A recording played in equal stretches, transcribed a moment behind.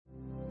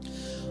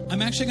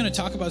I'm actually going to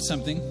talk about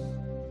something.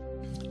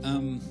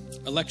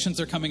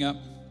 Elections are coming up.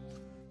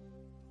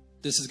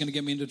 This is going to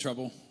get me into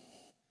trouble.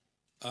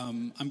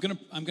 I'm going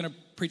to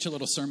preach a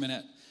little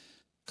sermonette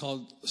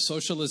called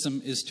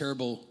 "Socialism is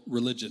Terrible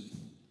Religion."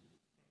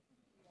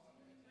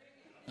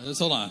 Just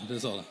hold on.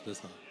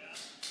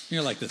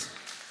 You're like this.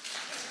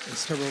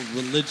 It's terrible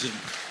religion.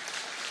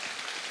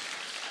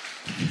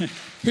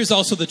 Here's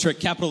also the trick.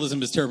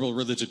 Capitalism is terrible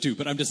religion too.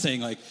 But I'm just saying,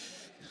 like,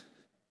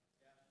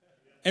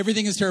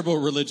 everything is terrible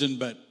religion,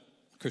 but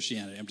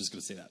Christianity. I'm just going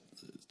to say that.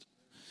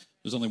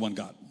 There's only one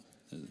God.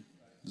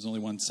 There's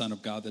only one Son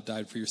of God that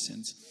died for your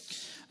sins.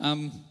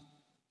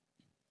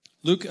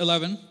 Luke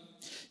 11,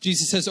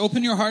 Jesus says,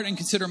 "Open your heart and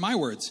consider my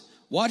words.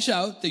 Watch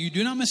out that you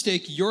do not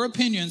mistake your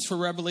opinions for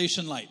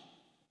revelation light."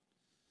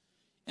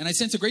 And I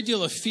sense a great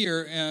deal of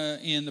fear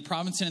in the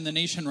province and in the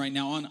nation right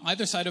now. On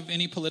either side of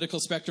any political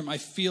spectrum, I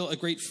feel a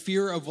great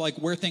fear of like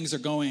where things are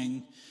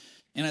going.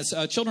 And as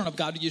children of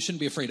God, you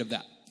shouldn't be afraid of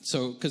that.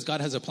 So, because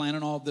God has a plan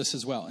in all of this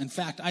as well. In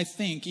fact, I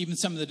think even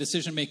some of the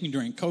decision making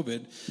during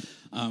COVID,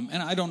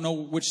 and I don't know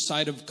which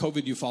side of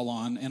COVID you fall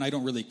on, and I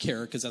don't really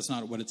care because that's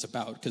not what it's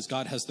about. Because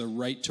God has the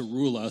right to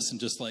rule us and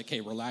just like, hey,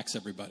 relax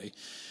everybody.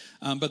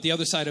 But the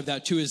other side of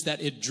that too is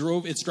that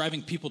it's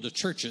driving people to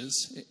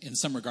churches in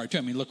some regard too.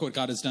 I mean, look what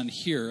God has done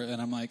here.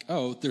 And I'm like,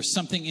 oh, there's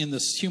something in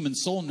this human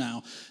soul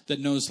now that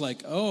knows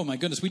like, oh my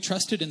goodness, we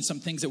trusted in some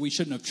things that we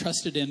shouldn't have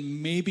trusted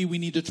in. Maybe we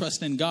need to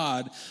trust in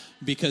God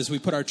because we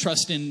put our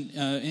trust in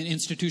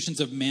institutions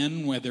of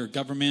men, whether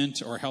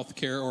government or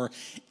healthcare or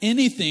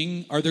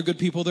anything. Are there good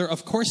people there?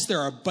 Of course there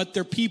are, but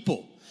they're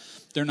people.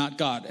 They're not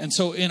God. And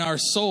so in our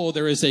soul,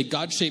 there is a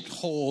God-shaped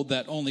hole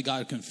that only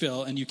God can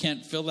fill. And you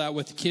can't fill that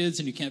with kids,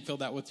 and you can't fill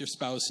that with your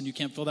spouse, and you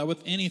can't fill that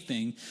with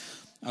anything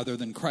other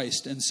than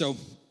Christ. And so,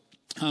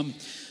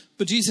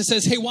 but Jesus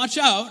says, hey, watch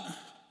out.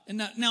 And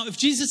now if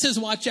Jesus says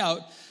watch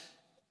out,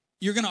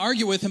 you're going to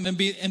argue with him and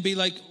be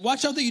like,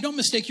 watch out that you don't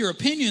mistake your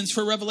opinions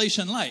for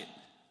revelation light.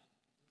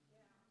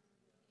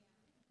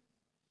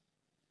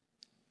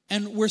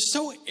 And we're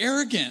so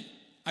arrogant,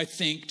 I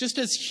think, just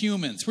as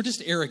humans. We're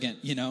just arrogant,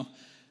 you know.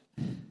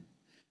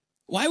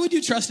 Why would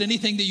you trust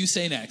anything that you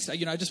say next? I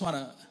just want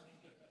to...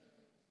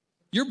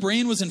 Your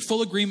brain was in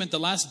full agreement the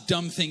last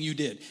dumb thing you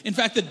did. In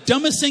fact, the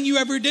dumbest thing you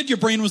ever did, your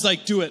brain was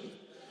like, do it.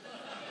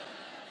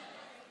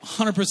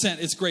 100%.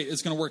 It's great.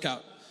 It's going to work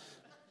out.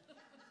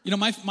 You know,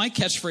 my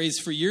catchphrase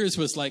for years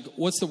was like,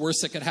 what's the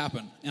worst that could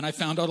happen? And I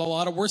found out a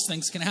lot of worse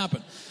things can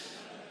happen.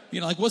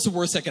 You know, like, what's the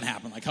worst that can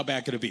happen? Like, how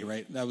bad could it be,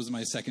 right? That was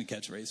my second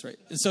catchphrase, right?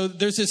 And so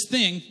there's this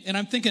thing, and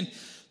I'm thinking...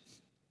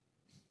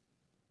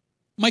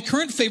 My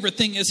current favorite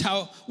thing is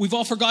how we've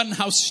all forgotten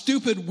how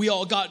stupid we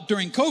all got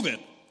during COVID.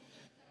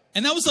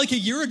 And that was like a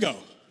year ago.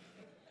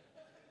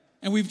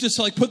 And we've just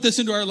like put this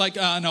into our like,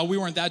 no, we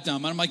weren't that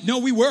dumb. And I'm like, no,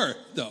 we were,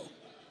 though.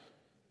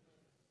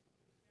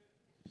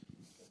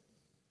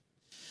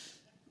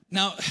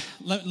 Now,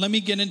 let me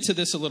get into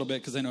this a little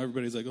bit because I know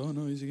everybody's like, oh,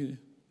 no, he's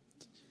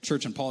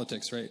church and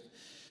politics, right?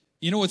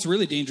 You know what's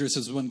really dangerous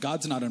is when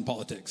God's not in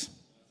politics.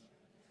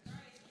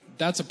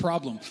 That's a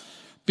problem.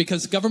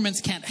 Because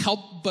governments can't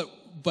help but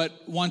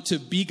want to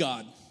be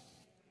God.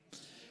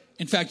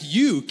 In fact,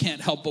 you can't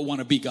help but want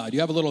to be God. You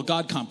have a little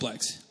God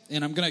complex.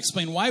 And I'm going to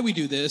explain why we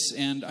do this.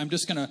 And I'm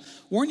just going to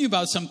warn you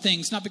about some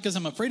things, not because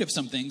I'm afraid of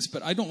some things,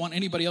 but I don't want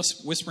anybody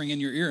else whispering in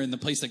your ear in the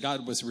place that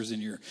God whispers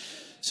in your ear.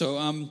 So,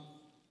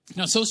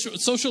 now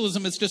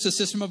socialism is just a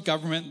system of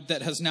government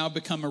that has now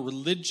become a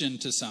religion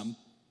to some.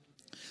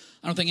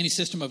 I don't think any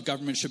system of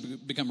government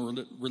should become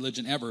a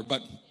religion ever,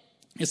 but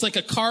it's like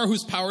a car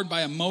who's powered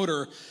by a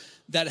motor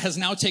that has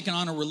now taken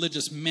on a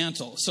religious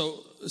mantle.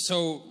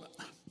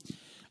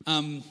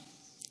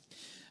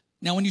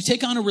 Now when you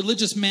take on a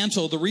religious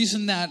mantle, the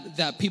reason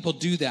that people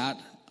do that,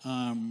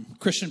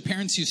 Christian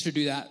parents used to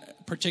do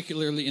that,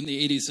 particularly in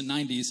the 80s and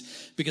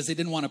 90s, because they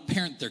didn't want to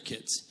parent their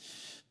kids.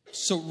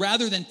 So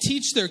rather than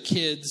teach their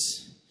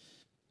kids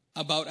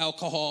about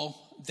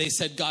alcohol, they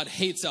said God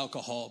hates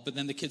alcohol, but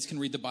then the kids can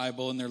read the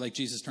Bible and they're like,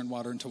 Jesus turned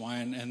water into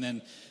wine.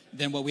 And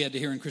then what we had to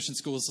hear in Christian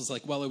schools is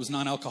like, well, it was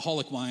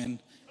non-alcoholic wine.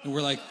 And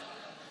we're like,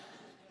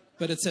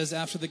 but it says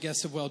after the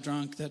guests have well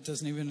drunk, that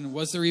doesn't even,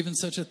 was there even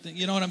such a thing?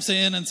 You know what I'm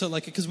saying? And so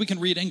like, because we can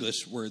read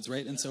English words,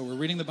 right? And so we're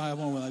reading the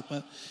Bible and we're like,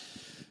 what?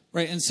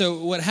 Right. And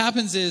so what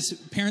happens is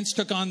parents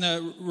took on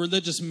the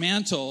religious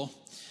mantle.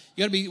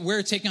 You got to be aware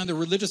of taking on the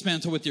religious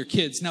mantle with your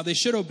kids. Now they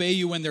should obey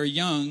you when they're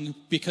young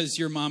because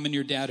you're mom and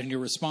your dad and you're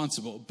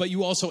responsible, but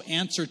you also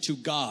answer to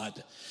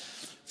God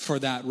for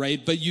that,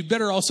 right? But you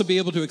better also be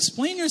able to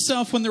explain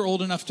yourself when they're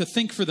old enough to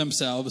think for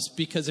themselves,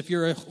 because if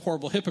you're a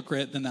horrible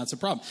hypocrite, then that's a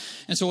problem.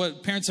 And so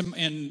what parents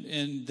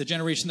in the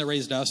generation that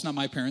raised us, not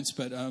my parents,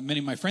 but many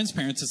of my friends'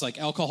 parents, is like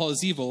alcohol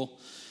is evil,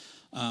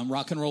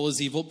 rock and roll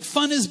is evil,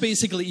 fun is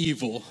basically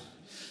evil.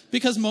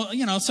 Because,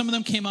 some of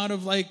them came out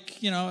of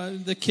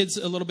the kids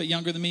a little bit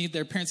younger than me,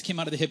 their parents came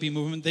out of the hippie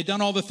movement. They'd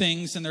done all the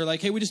things and they're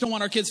like, hey, we just don't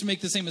want our kids to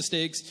make the same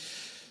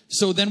mistakes.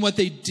 So then what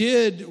they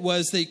did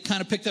was they kind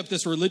of picked up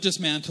this religious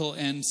mantle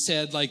and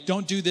said, like,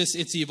 don't do this,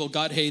 it's evil,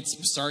 God hates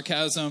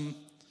sarcasm.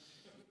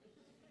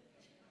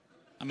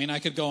 I mean, I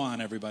could go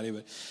on, everybody,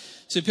 but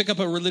so you pick up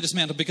a religious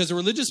mantle because a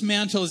religious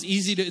mantle is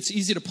it's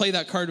easy to play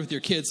that card with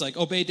your kids, like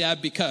obey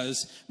dad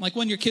because. I'm like,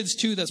 when your kids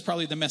too, that's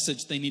probably the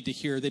message they need to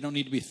hear. They don't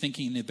need to be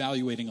thinking and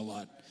evaluating a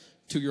lot.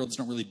 2-year-olds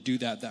don't really do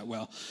that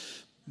well.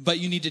 But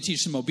you need to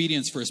teach them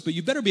obedience first. But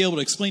you better be able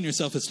to explain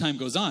yourself as time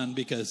goes on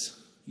because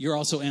you're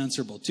also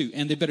answerable too.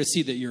 And they better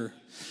see that you're.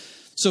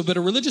 But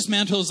a religious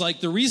mantle is like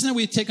the reason that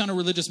we take on a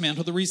religious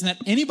mantle, the reason that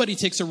anybody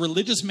takes a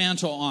religious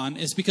mantle on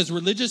is because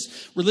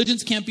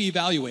religions can't be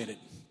evaluated.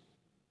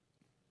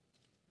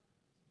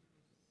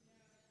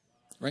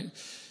 Right?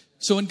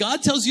 So when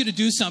God tells you to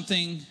do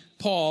something,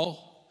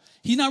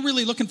 he's not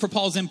really looking for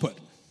Paul's input.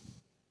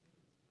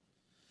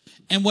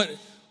 And what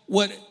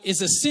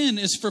is a sin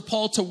is for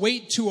Paul to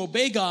wait to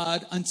obey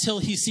God until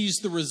he sees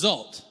the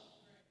result.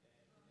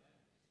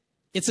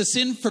 It's a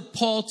sin for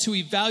Paul to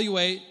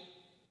evaluate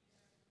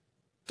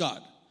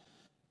God.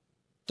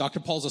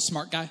 Dr. Paul's a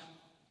smart guy.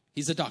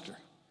 He's a doctor,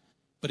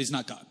 but he's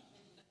not God.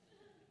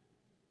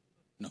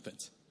 No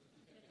offense.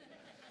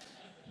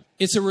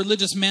 It's a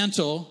religious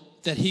mantle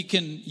that he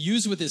can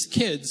use with his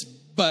kids,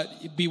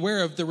 but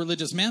beware of the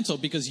religious mantle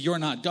because you're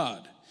not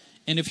God.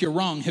 And if you're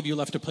wrong, have you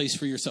left a place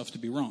for yourself to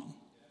be wrong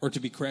or to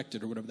be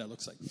corrected or whatever that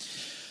looks like?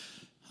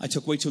 I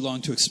took way too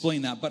long to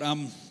explain that, but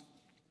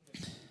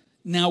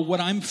now what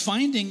I'm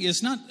finding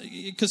is not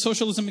because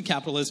socialism and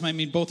capitalism, I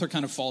mean, both are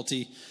kind of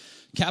faulty.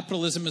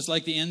 Capitalism is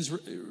like the ends,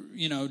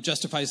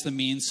 justifies the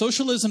means.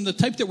 Socialism, the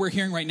type that we're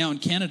hearing right now in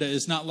Canada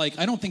is not like,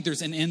 I don't think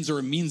there's an ends or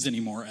a means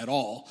anymore at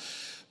all.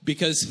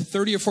 Because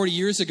 30 or 40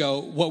 years ago,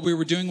 what we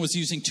were doing was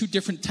using two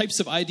different types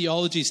of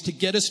ideologies to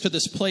get us to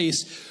this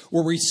place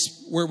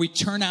where we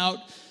turn out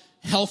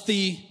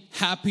healthy,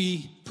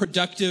 happy,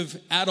 productive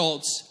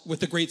adults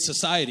with a great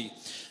society.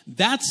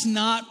 That's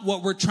not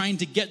what we're trying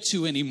to get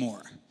to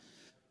anymore.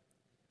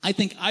 I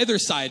think either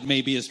side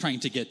maybe is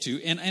trying to get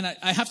to. And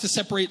I have to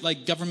separate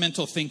like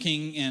governmental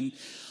thinking. And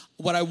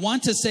what I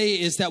want to say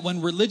is that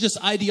when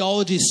religious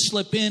ideologies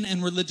slip in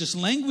and religious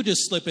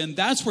languages slip in,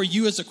 that's where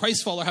you as a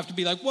Christ follower have to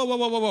be like,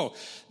 whoa.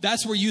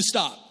 That's where you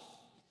stop.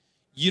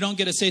 You don't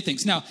get to say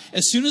things. Now,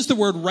 as soon as the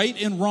word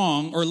right and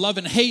wrong or love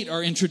and hate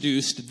are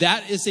introduced,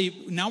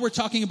 now we're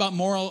talking about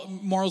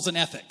morals and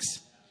ethics.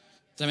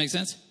 Does that make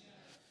sense?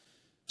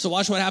 So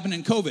watch what happened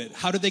in COVID.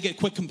 How did they get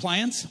quick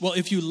compliance? Well,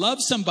 if you love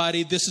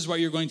somebody, this is what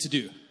you're going to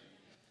do.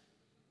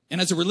 And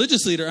as a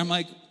religious leader, I'm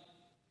like,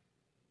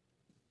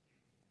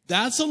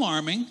 that's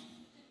alarming.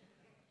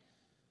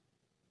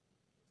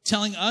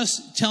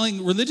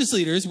 Telling religious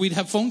leaders, we'd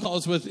have phone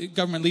calls with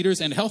government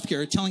leaders and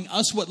healthcare, telling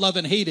us what love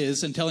and hate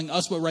is and telling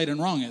us what right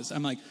and wrong is.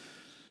 I'm like,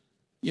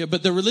 yeah,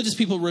 but the religious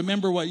people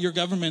remember what your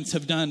governments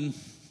have done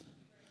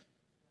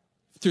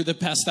through the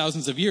past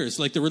thousands of years.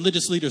 Like the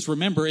religious leaders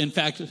remember, in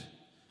fact,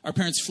 our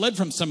parents fled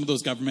from some of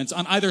those governments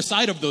on either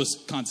side of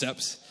those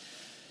concepts.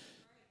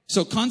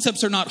 So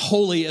concepts are not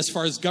holy as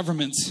far as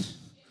governments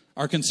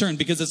are concerned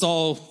because it's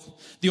all,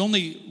 the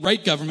only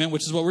right government,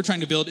 which is what we're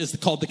trying to build, is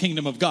called the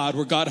kingdom of God,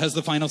 where God has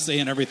the final say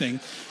in everything.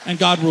 And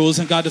God rules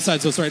and God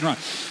decides what's right and wrong.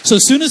 So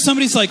as soon as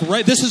somebody's like,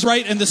 right, this is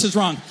right and this is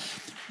wrong,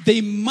 they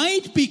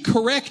might be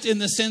correct in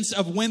the sense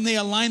of when they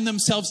align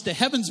themselves to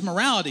heaven's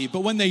morality,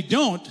 but when they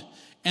don't,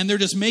 and they're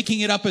just making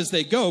it up as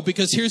they go,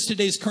 because here's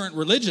today's current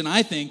religion,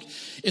 I think,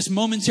 is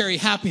momentary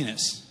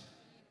happiness.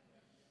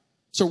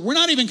 So we're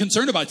not even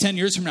concerned about 10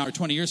 years from now or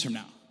 20 years from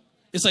now.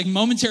 It's like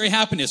momentary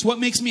happiness. What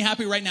makes me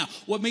happy right now?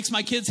 What makes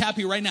my kids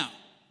happy right now?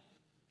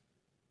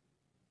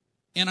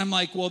 And I'm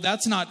like, well,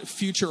 that's not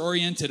future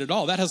oriented at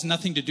all. That has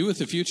nothing to do with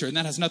the future, and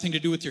that has nothing to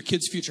do with your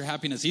kids' future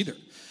happiness either.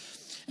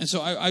 And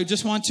so I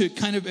just want to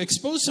kind of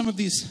expose some of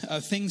these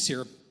things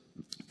here.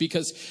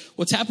 Because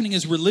what's happening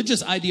is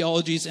religious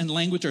ideologies and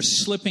language are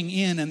slipping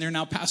in, and they're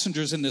now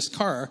passengers in this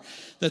car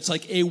that's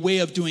like a way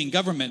of doing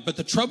government. But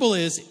the trouble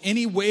is,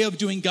 any way of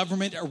doing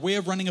government or way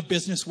of running a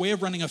business, way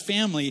of running a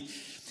family,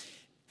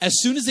 as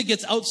soon as it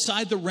gets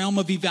outside the realm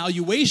of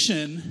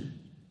evaluation,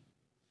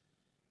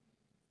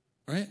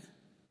 right?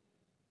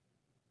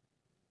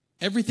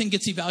 Everything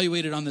gets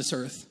evaluated on this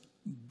earth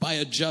by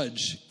a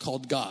judge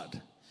called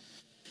God.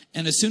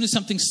 And as soon as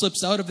something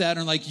slips out of that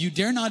and like, you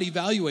dare not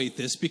evaluate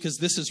this because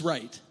this is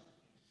right.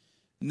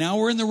 Now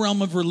we're in the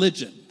realm of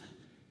religion,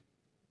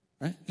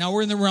 right? Now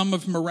we're in the realm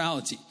of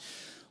morality.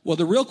 Well,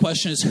 the real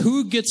question is,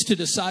 who gets to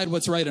decide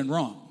what's right and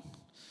wrong?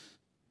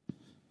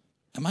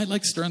 Am I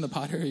like stirring the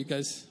pot here, you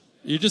guys?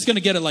 You're just going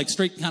to get it like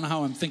straight kind of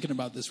how I'm thinking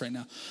about this right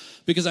now.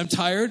 Because I'm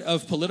tired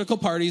of political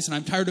parties, and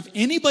I'm tired of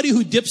anybody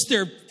who dips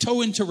their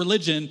toe into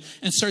religion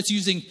and starts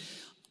using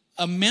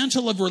a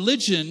mantle of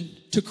religion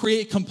to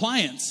create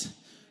compliance.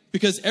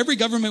 Because every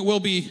government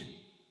will be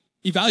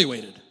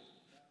evaluated.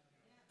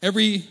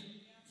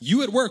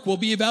 You at work will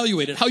be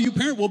evaluated. How you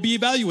parent will be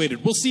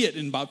evaluated. We'll see it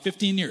in about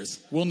 15 years.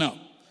 We'll know.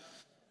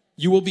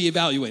 You will be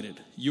evaluated.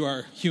 You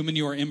are human.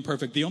 You are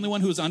imperfect. The only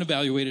one who is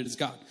unevaluated is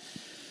God.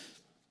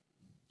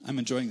 I'm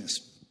enjoying this.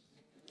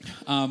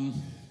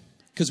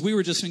 Because we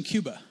were just in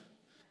Cuba.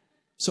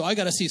 So I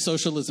got to see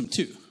socialism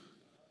too.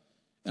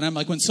 And I'm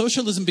like, when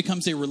socialism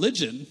becomes a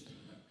religion,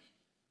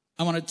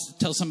 I want to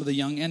tell some of the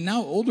young and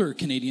now older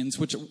Canadians,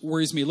 which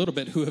worries me a little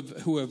bit,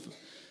 who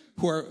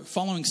are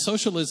following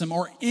socialism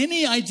or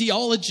any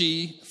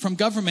ideology from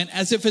government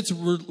as if it's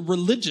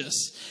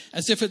religious,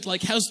 as if it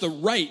like has the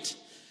right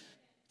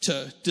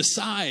to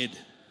decide.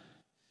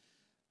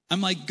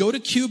 I'm like, go to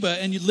Cuba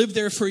and you live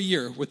there for a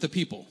year with the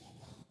people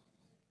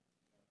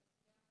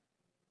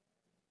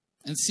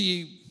and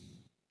see.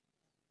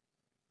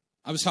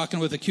 I was talking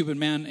with a Cuban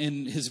man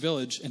in his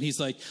village, and he's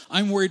like,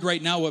 I'm worried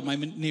right now what my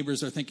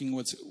neighbors are thinking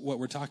what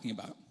we're talking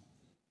about.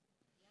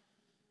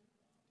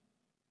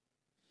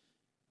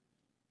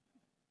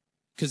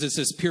 Because it's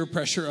this peer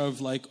pressure of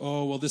like,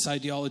 oh, well, this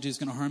ideology is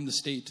going to harm the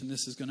state, and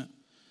this is going to...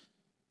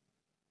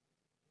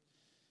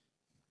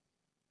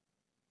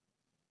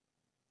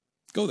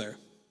 Go there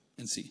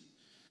and see.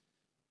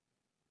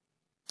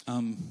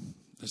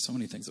 There's so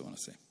many things I want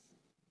to say.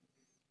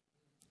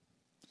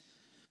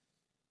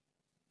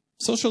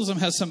 Socialism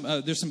has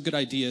there's some good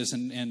ideas,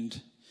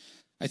 and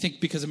I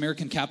think because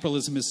American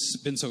capitalism has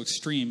been so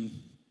extreme,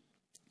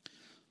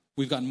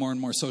 we've gotten more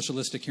and more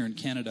socialistic here in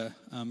Canada,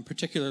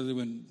 particularly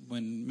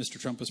when Mr.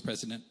 Trump was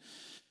president,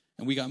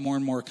 and we got more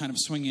and more kind of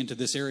swinging into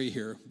this area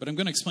here. But I'm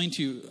going to explain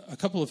to you a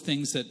couple of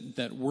things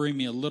that worry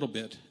me a little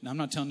bit. Now, I'm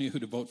not telling you who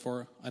to vote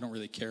for. I don't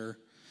really care.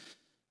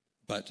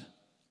 But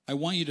I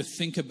want you to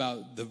think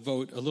about the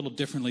vote a little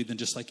differently than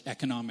just like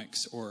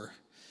economics or...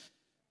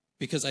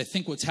 Because I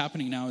think what's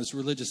happening now is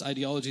religious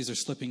ideologies are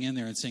slipping in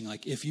there and saying,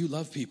 like, if you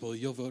love people,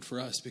 you'll vote for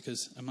us.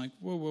 Because I'm like,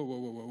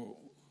 whoa.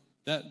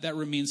 That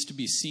remains to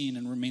be seen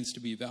and remains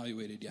to be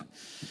evaluated yet.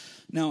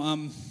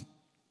 Now,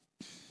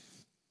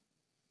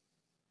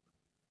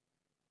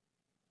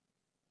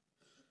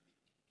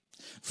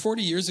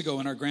 40 years ago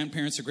when our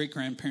grandparents or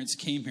great-grandparents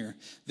came here,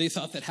 they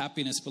thought that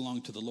happiness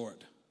belonged to the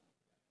Lord.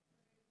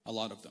 A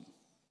lot of them.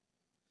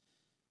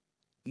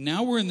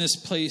 Now we're in this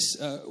place...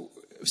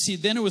 See,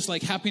 then it was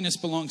like happiness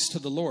belongs to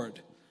the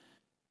Lord.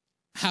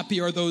 Happy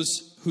are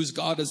those whose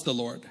God is the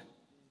Lord.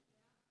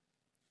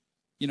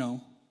 You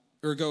know,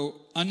 ergo,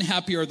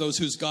 unhappy are those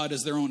whose God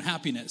is their own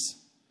happiness.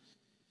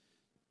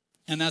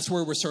 And that's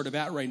where we're sort of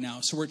at right now.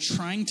 So we're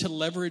trying to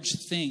leverage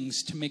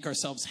things to make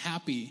ourselves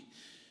happy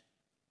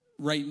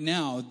right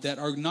now that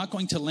are not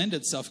going to lend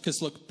itself.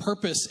 Because look,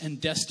 purpose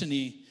and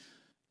destiny,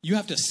 you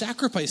have to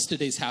sacrifice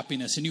today's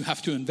happiness and you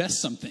have to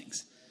invest some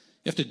things.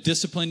 You have to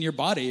discipline your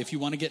body if you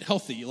want to get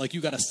healthy. Like you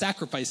got to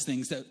sacrifice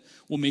things that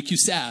will make you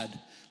sad,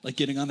 like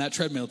getting on that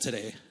treadmill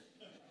today.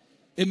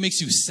 It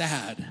makes you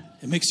sad.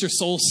 It makes your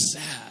soul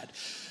sad.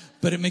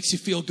 But it makes you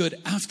feel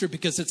good after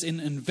because it's an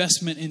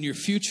investment in your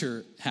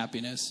future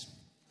happiness.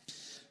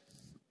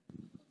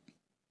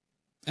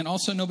 And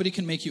also, nobody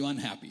can make you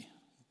unhappy,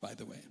 by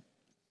the way.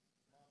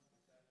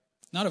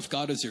 Not if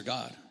God is your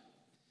God.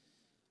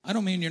 I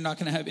don't mean you're not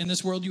going to have, in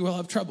this world you will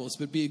have troubles,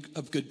 but be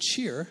of good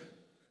cheer.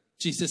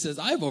 Jesus says,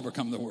 I've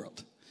overcome the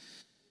world.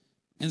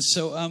 And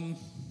so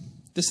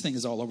this thing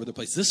is all over the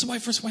place. This is why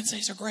First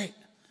Wednesdays are great.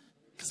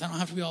 Because I don't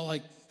have to be all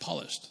like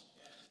polished.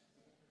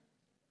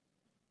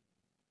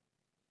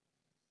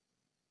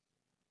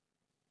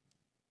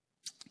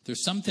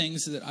 There's some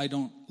things that I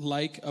don't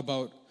like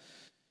about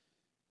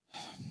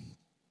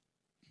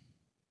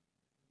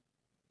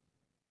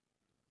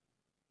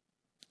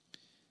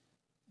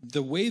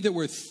the way that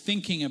we're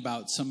thinking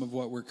about some of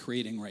what we're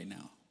creating right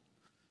now.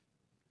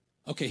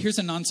 Okay, here's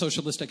a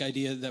non-socialistic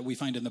idea that we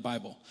find in the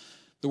Bible.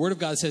 The Word of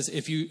God says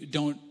if you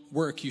don't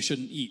work, you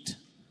shouldn't eat.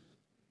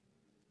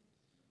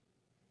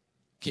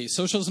 Okay,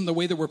 socialism, the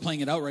way that we're playing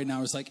it out right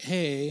now is like,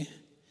 hey,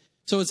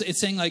 so it's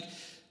saying like,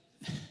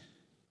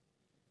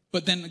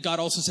 but then God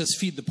also says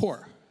feed the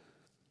poor.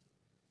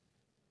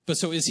 But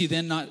so is he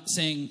then not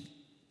saying,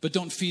 but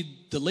don't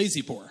feed the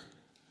lazy poor?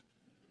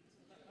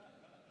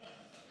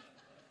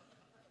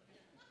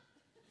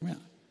 Yeah.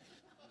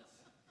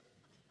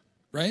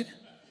 Right?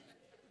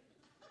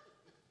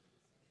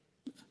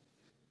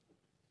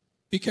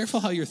 Be careful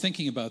how you're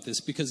thinking about this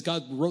because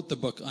God wrote the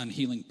book on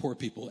healing poor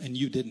people and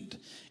you didn't.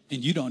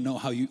 And you don't know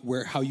how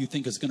you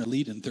think it's going to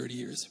lead in 30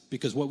 years.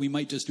 Because what we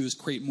might just do is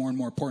create more and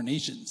more poor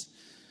nations.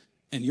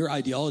 And your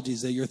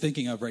ideologies that you're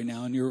thinking of right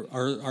now and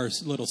our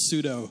little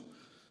pseudo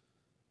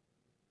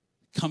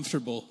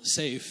comfortable,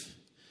 safe.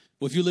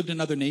 Well, if you lived in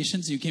other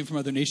nations, you came from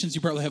other nations,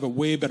 you probably have a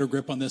way better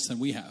grip on this than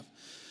we have.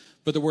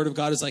 But the Word of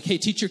God is like, hey,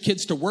 teach your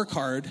kids to work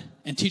hard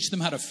and teach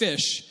them how to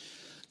fish.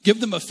 Give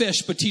them a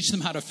fish, but teach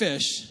them how to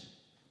fish.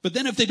 But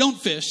then if they don't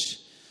fish,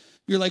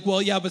 you're like,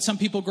 well, yeah, but some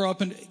people grow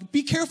up and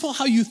be careful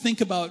how you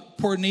think about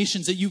poor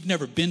nations that you've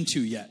never been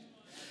to yet.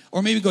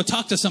 Or maybe go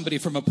talk to somebody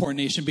from a poor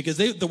nation because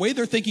the way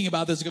they're thinking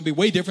about this is going to be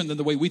way different than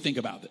the way we think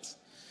about this.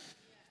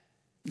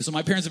 So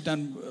my parents have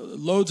done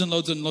loads and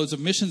loads and loads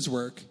of missions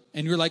work.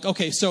 And you're like,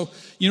 okay, so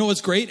you know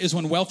what's great is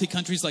when wealthy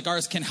countries like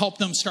ours can help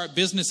them start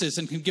businesses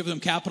and can give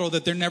them capital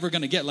that they're never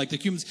going to get. Like the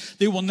Cubans,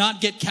 they will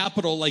not get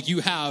capital like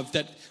you have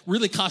that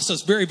really costs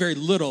us very, very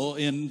little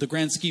in the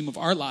grand scheme of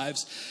our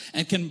lives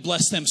and can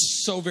bless them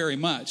so very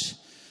much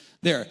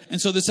there. And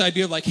so this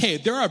idea of like, hey,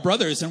 they're our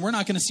brothers and we're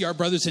not going to see our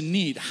brothers in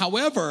need.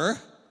 However,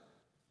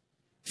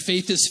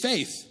 faith is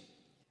faith.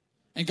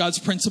 And God's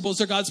principles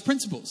are God's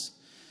principles.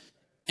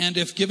 And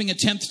if giving a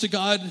tenth to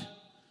God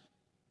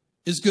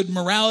is good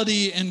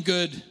morality and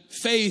good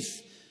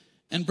faith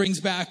and brings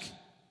back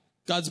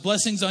God's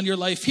blessings on your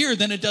life here,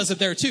 then it does it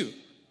there too.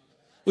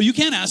 Well, you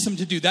can't ask them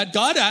to do that.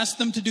 God asked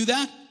them to do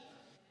that.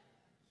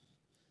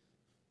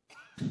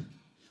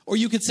 Or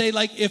you could say,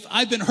 like, if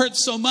I've been hurt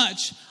so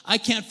much, I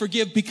can't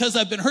forgive because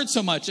I've been hurt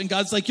so much. And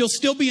God's like, you'll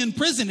still be in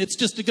prison. It's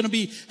just going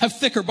to have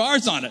thicker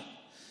bars on it.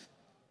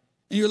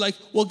 And you're like,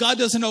 well, God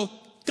doesn't know.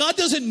 God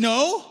doesn't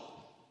know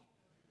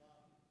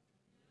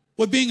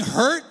what being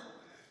hurt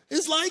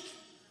is like.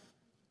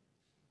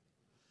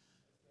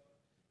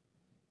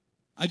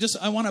 I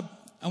want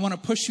to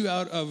push you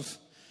out of,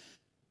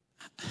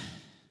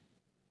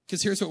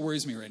 because here's what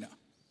worries me right now.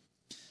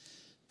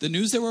 The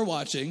news that we're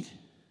watching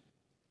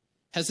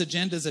has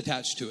agendas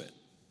attached to it.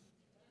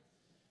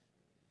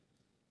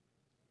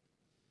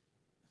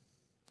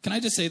 Can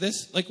I just say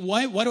this? Like,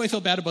 why do I feel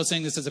bad about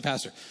saying this as a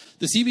pastor?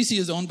 The CBC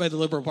is owned by the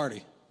Liberal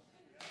Party.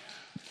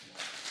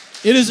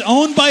 It is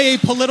owned by a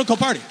political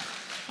party.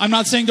 I'm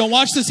not saying don't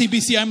watch the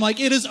CBC. I'm like,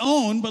 it is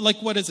owned, but like,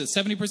 what is it,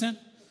 70%?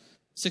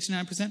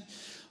 69%?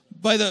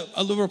 By the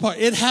Liberal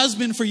Party. It has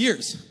been for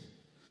years.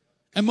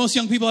 And most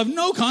young people have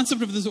no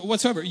concept of this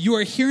whatsoever. You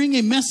are hearing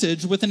a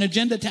message with an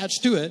agenda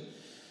attached to it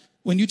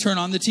when you turn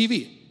on the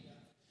TV.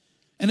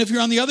 And if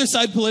you're on the other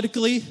side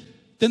politically,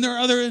 then there are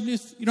other, you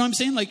know what I'm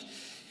saying? Like,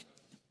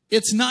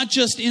 it's not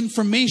just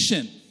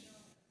information.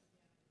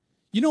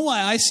 You know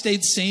why I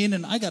stayed sane?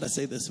 And I got to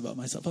say this about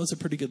myself. I was a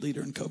pretty good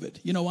leader in COVID.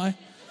 You know why?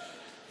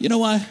 You know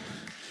why?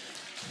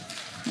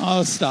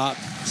 Oh, stop.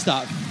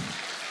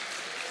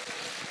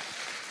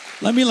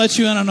 Let me let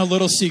you in on a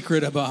little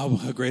secret about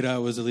how great I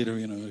was a leader,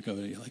 you know, in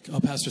COVID. You're like, oh,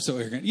 Pastor, so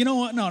arrogant. You know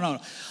what? No.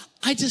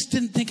 I just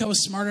didn't think I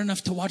was smart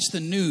enough to watch the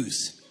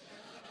news.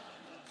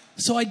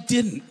 So I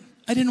didn't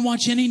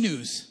watch any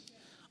news.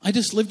 I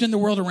just lived in the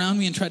world around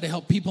me and tried to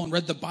help people and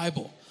read the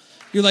Bible.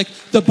 You're like,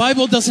 the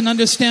Bible doesn't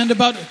understand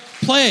about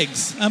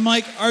plagues. I'm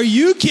like, are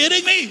you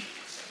kidding me?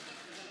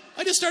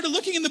 I just started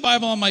looking in the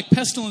Bible. I'm like,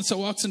 pestilence that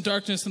walks in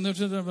darkness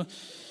and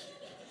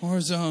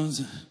war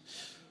zones.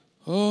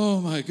 Oh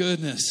my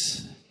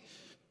goodness.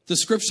 The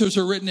scriptures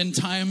are written in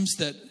times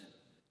that,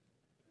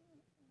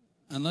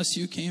 unless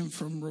you came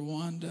from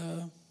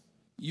Rwanda,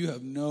 you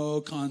have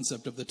no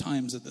concept of the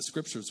times that the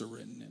scriptures are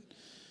written in.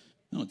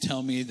 Don't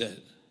tell me that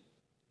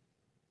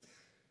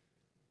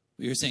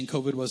you're saying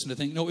COVID wasn't a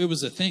thing. No, it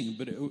was a thing,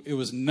 but it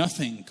was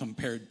nothing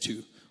compared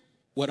to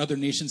what other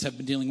nations have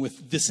been dealing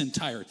with this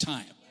entire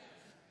time.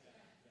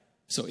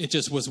 So it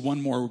just was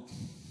one more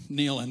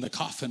nail in the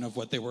coffin of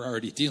what they were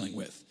already dealing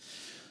with.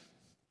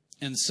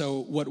 And so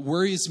what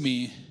worries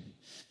me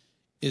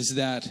is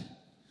that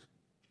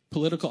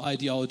political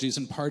ideologies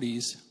and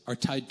parties are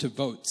tied to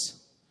votes,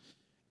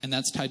 and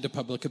that's tied to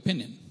public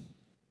opinion.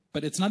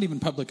 But it's not even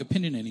public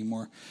opinion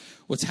anymore.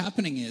 What's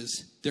happening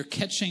is they're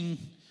catching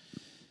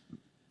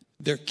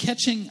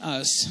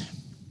us,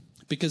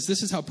 because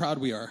this is how proud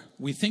we are.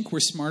 We think we're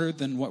smarter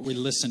than what we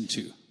listen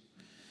to.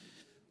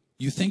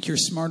 You think you're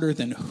smarter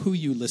than who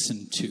you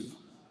listen to.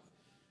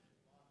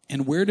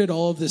 And where did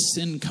all of this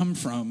sin come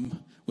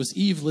from? Was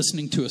Eve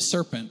listening to a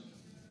serpent?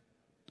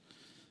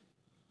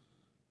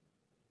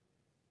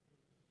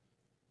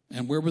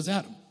 And where was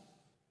Adam?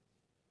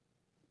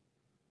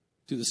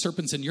 Dude, the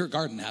serpent's in your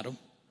garden, Adam.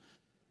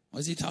 Why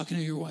is he talking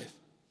to your wife?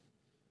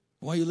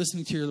 Why are you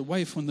listening to your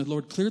wife when the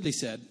Lord clearly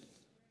said,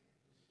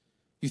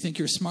 you think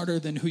you're smarter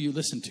than who you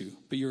listen to,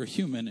 but you're a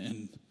human,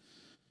 and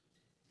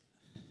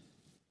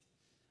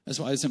that's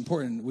why it's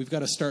important. We've got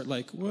to start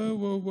like,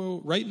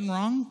 whoa. Right and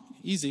wrong,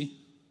 easy.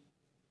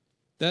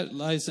 That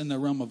lies in the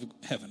realm of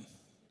heaven.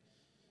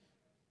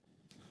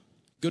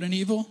 Good and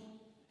evil,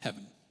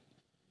 heaven.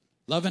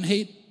 Love and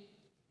hate,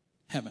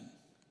 heaven.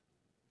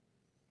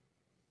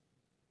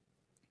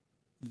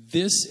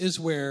 This is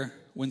where,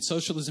 when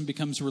socialism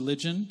becomes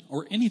religion,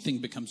 or anything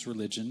becomes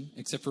religion,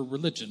 except for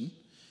religion,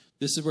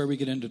 this is where we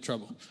get into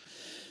trouble.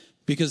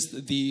 Because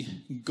the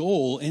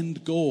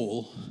end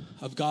goal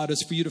of God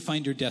is for you to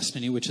find your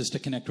destiny, which is to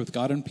connect with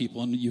God and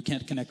people. And you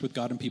can't connect with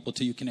God and people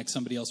till you connect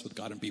somebody else with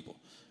God and people.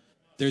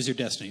 There's your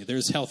destiny.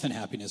 There's health and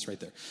happiness right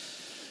there.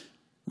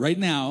 Right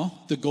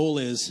now, the goal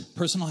is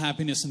personal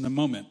happiness in the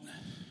moment.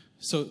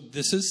 So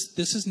this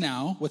is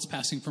now what's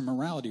passing for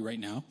morality right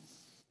now,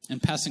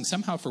 and passing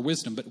somehow for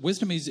wisdom. But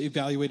wisdom is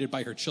evaluated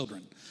by her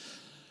children.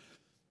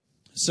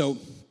 So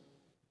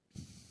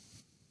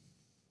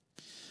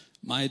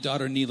my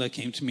daughter Neela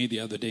came to me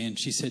the other day and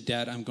she said,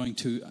 Dad, I'm going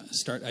to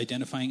start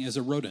identifying as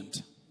a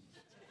rodent.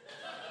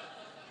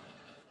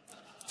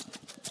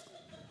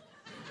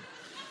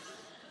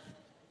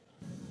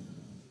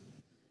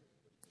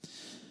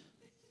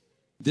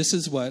 This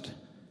is what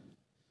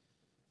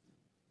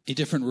a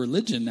different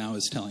religion now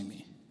is telling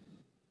me.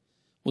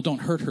 Well, don't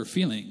hurt her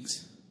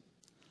feelings.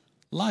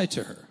 Lie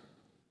to her.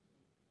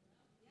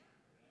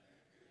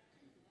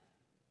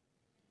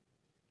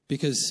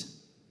 Because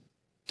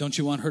don't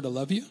you want her to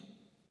love you?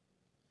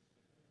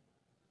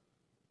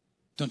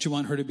 Don't you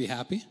want her to be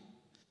happy?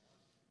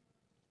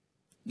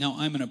 Now,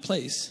 I'm in a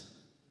place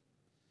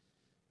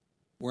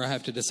where I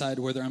have to decide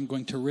whether I'm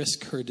going to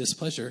risk her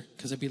displeasure,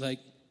 because I'll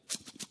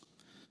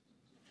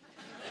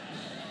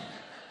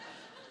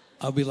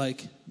be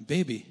like,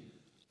 baby,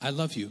 I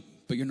love you,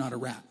 but you're not a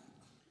rat.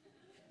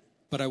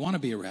 But I want to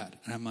be a rat.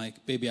 And I'm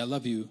like, baby, I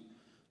love you,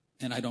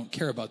 and I don't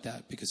care about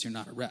that because you're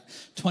not a rat.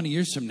 20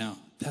 years from now,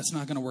 that's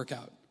not going to work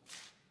out.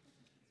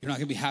 You're not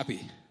going to be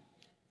happy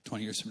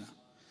 20 years from now.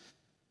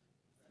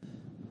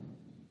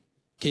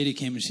 Katie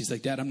came and she's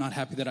like, Dad, I'm not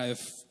happy that I have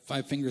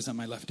 5 fingers on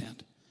my left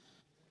hand.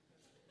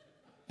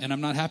 And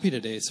I'm not happy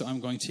today, so I'm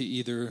going to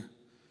either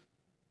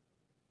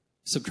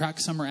subtract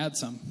some or add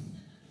some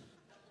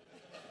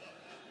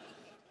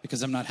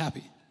because I'm not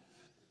happy.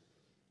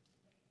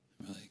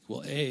 I'm like,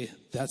 well, A,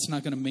 that's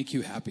not going to make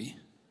you happy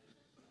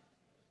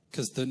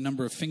because the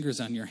number of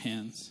fingers on your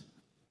hands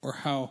or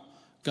how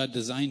God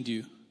designed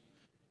you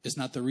is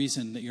not the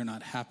reason that you're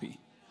not happy.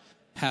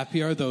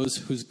 Happy are those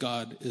whose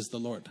God is the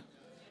Lord.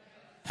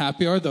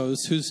 Happy are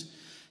those whose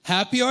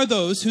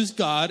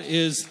God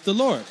is the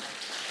Lord.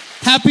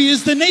 Happy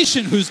is the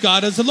nation whose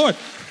God is the Lord.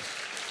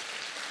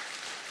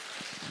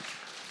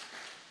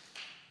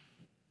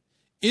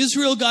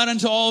 Israel got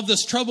into all of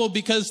this trouble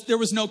because there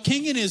was no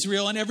king in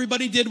Israel and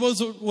everybody did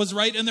was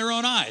right in their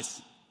own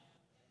eyes.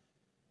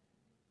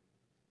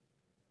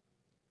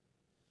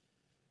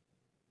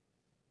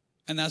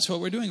 And that's what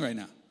we're doing right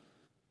now.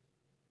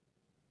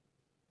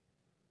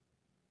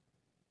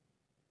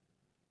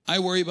 I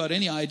worry about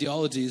any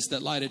ideologies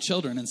that lie to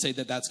children and say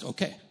that that's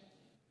okay.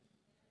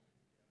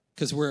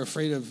 Because we're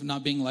afraid of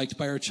not being liked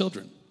by our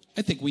children.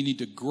 I think we need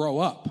to grow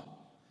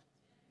up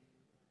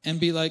and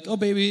be like, oh,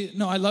 baby,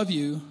 no, I love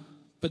you,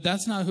 but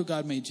that's not who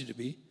God made you to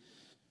be.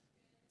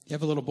 You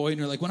have a little boy and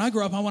you're like, when I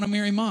grow up, I want to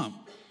marry mom.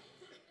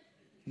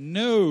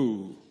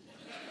 No.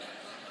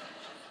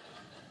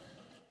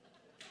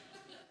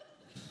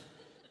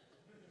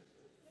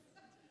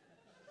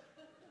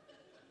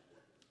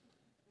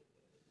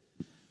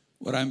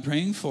 What I'm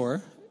praying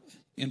for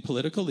in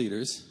political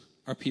leaders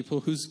are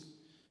people whose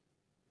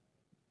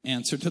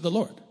answer to the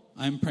Lord.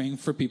 I'm praying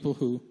for people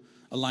who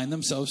align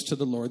themselves to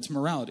the Lord's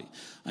morality.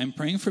 I'm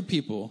praying for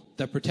people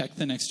that protect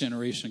the next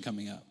generation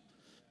coming up.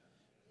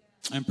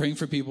 I'm praying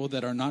for people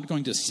that are not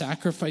going to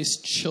sacrifice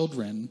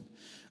children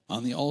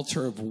on the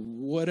altar of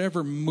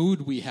whatever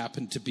mood we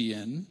happen to be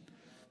in.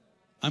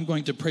 I'm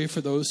going to pray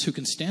for those who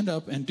can stand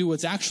up and do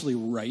what's actually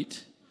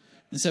right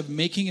instead of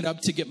making it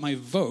up to get my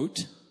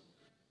vote.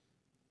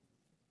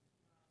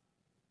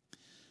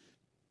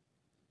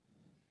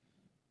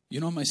 You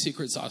know what my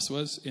secret sauce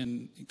was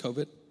in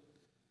COVID?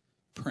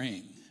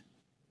 Praying.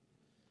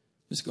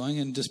 Just going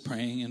and just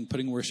praying and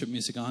putting worship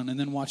music on and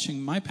then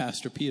watching my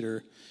pastor,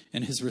 Peter,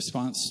 and his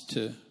response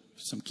to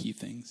some key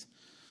things.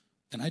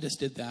 And I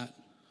just did that.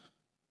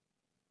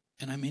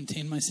 And I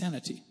maintained my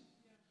sanity.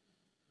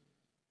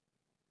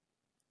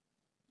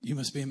 You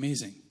must be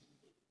amazing.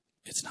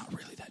 It's not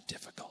really that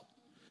difficult.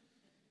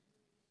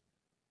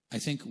 I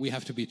think we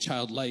have to be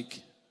childlike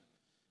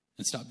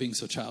and stop being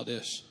so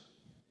childish.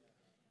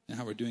 And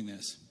how we're doing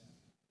this.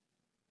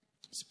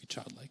 Let's be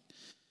childlike.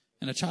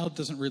 And a child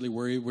doesn't really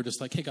worry. We're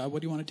just like, hey, God,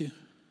 what do you want to do?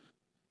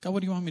 God,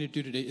 what do you want me to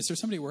do today? Is there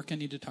somebody at work I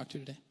need to talk to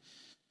today?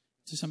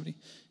 Is there somebody?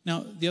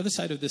 Now, the other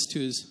side of this, too,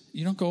 is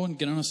you don't go and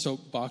get on a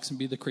soapbox and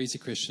be the crazy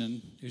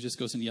Christian who just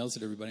goes and yells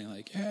at everybody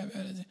like,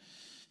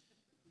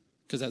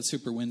 because that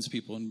super wins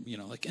people and,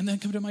 and then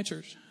come to my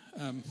church.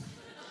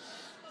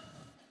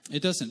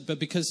 It doesn't. But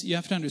because you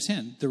have to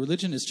understand, the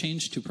religion has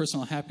changed to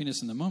personal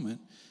happiness in the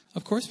moment.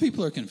 Of course,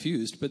 people are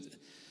confused, but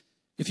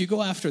if you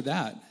go after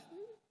that,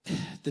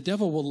 the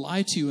devil will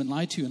lie to you and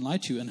lie to you and lie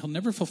to you, and he'll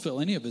never fulfill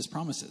any of his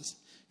promises.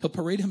 He'll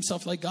parade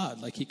himself like God,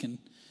 like he can.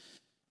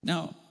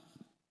 Now,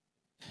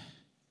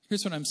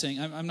 here's what I'm saying.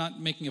 I'm not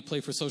making a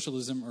play for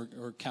socialism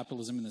or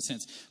capitalism in the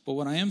sense, but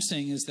what I am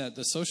saying is that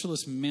the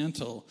socialist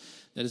mantle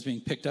that is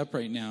being picked up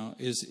right now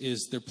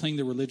is they're playing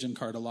the religion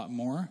card a lot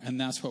more, and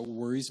that's what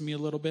worries me a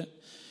little bit,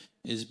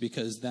 is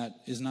because that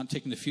is not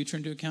taking the future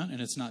into account, and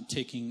it's not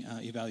taking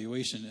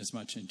evaluation as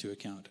much into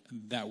account.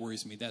 That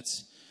worries me.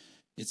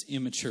 It's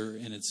immature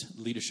in its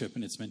leadership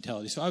and its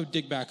mentality. So I would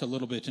dig back a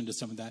little bit into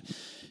some of that,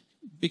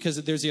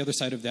 because there's the other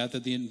side of that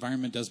the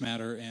environment does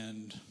matter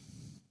and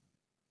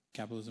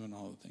capitalism and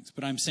all the things.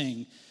 But I'm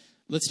saying,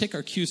 let's take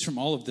our cues from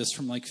all of this,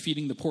 from like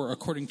feeding the poor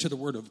according to the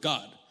word of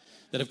God.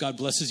 That if God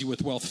blesses you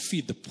with wealth,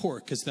 feed the poor,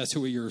 because that's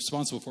who you're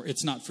responsible for.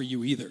 It's not for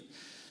you either.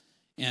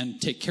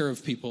 And take care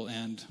of people.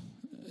 And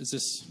is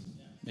this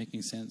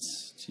making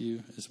sense to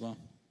you as well?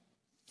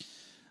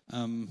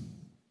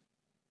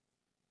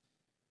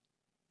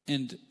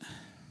 And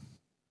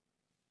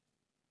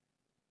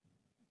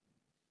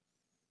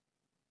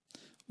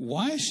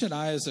why should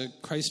I, as a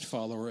Christ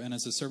follower and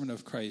as a servant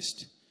of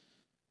Christ,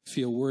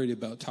 feel worried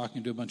about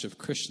talking to a bunch of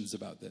Christians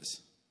about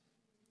this?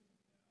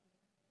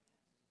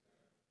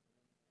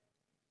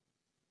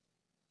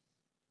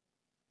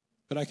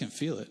 But I can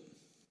feel it.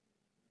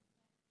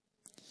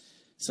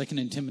 It's like an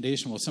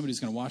intimidation. Well, somebody's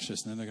going to watch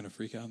this, and then they're going to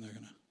freak out, and they're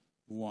going to,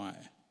 why?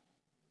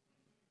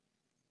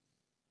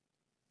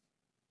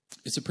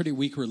 It's a pretty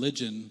weak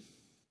religion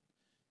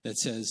that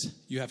says,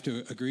 you have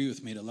to agree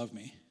with me to love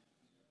me.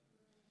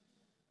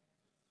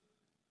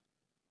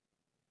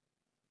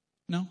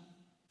 No.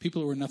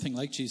 People who were nothing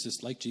like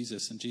Jesus,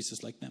 and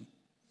Jesus liked them.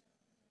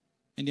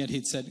 And yet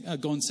he'd said,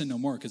 go and sin no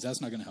more, because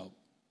that's not going to help.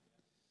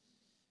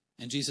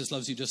 And Jesus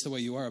loves you just the way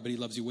you are, but he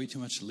loves you way too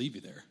much to leave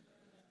you there.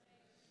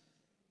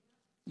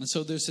 And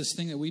so there's this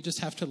thing that we just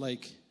have to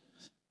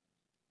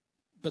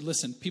but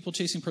listen, people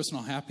chasing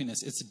personal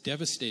happiness, it's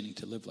devastating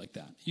to live like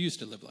that. You used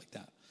to live like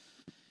that.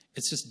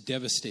 It's just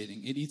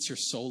devastating. It eats your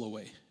soul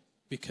away,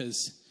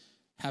 because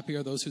happy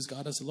are those whose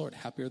God is the Lord.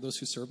 Happy are those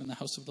who serve in the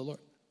house of the Lord.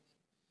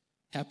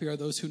 Happy are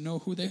those who know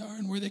who they are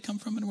and where they come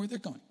from and where they're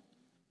going.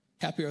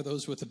 Happy are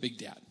those with a big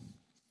dad.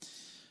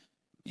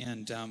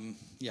 And,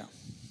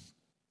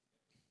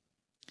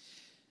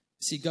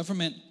 See,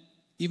 government,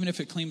 even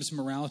if it claims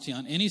morality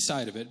on any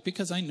side of it,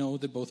 because I know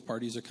that both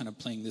parties are kind of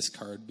playing this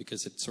card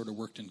because it sort of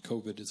worked in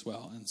COVID as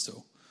well. And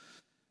so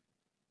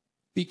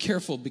be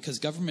careful, because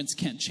governments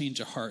can't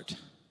change a heart.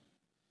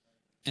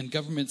 And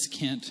governments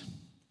can't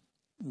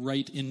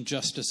right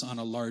injustice on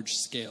a large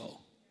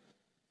scale.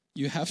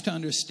 You have to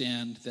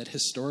understand that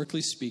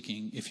historically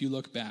speaking, if you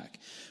look back,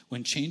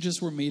 when changes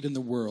were made in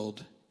the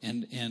world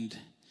and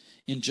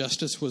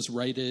injustice was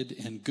righted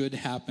and good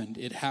happened,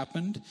 it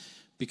happened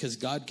because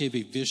God gave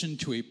a vision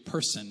to a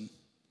person,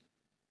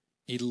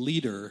 a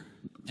leader,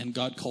 and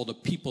God called a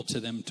people to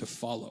them to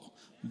follow.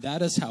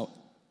 That is how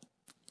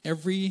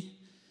every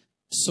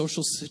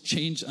social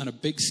change on a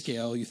big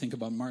scale, you think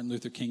about Martin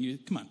Luther King, you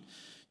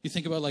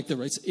think about the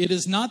rights. It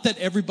is not that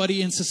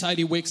everybody in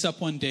society wakes up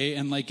one day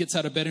and gets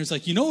out of bed and is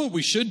like, you know what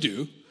we should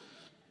do?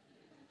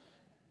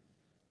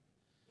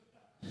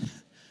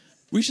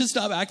 We should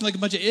stop acting like a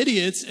bunch of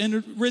idiots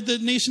and rid the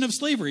nation of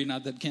slavery.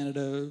 Not that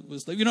Canada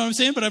was, you know what I'm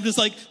saying? But I'm just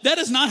that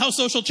is not how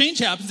social change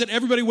happens, that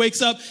everybody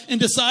wakes up and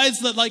decides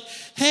that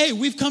hey,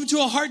 we've come to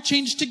a heart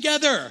change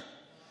together.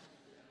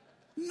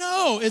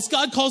 No, it's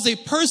God calls a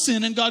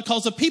person and God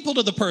calls a people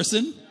to the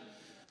person.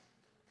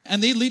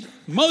 And they lead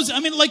Moses.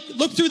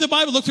 Look through the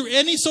Bible, look through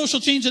any social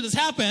change that has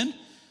happened.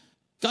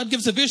 God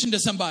gives a vision to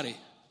somebody.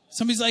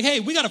 Somebody's like, hey,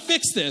 we got to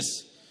fix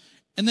this.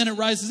 And then it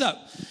rises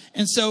up.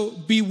 And so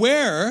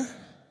beware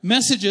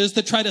messages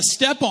that try to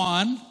step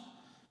on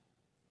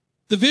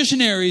the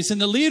visionaries and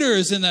the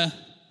leaders and the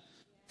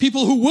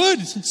people who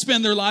would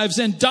spend their lives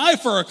and die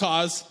for a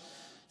cause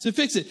to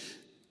fix it.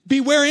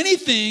 Beware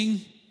anything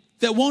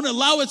that won't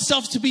allow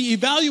itself to be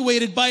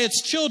evaluated by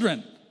its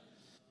children.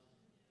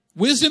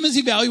 Wisdom is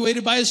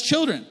evaluated by its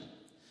children.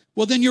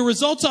 Well, then your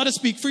results ought to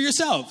speak for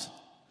yourselves.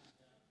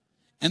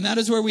 And that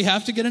is where we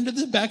have to get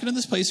back into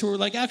this place where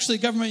we're actually,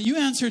 government, you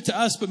answer to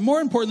us, but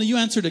more importantly, you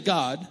answer to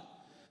God.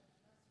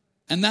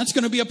 And that's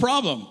going to be a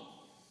problem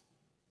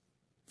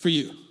for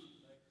you.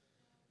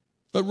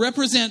 But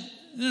represent,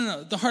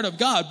 the heart of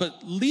God,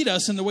 but lead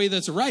us in the way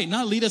that's right,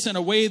 not lead us in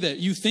a way that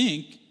you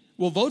think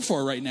we'll vote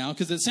for right now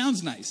because it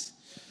sounds nice.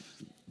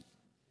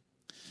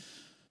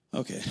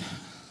 Okay,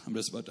 I'm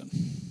just about done.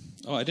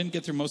 Oh, I didn't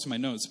get through most of my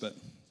notes, but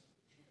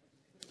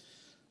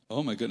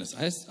oh my goodness,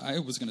 I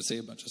was going to say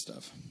a bunch of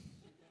stuff.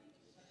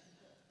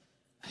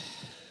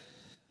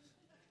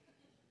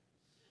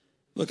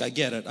 Look, I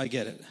get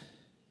it.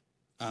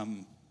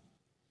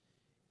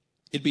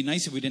 It'd be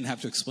nice if we didn't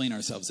have to explain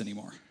ourselves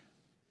anymore.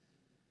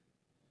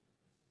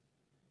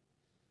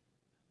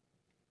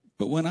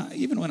 But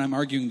even when I'm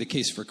arguing the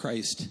case for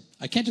Christ,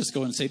 I can't just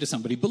go and say to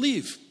somebody,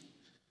 believe.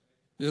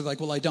 They're like,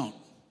 well, I don't.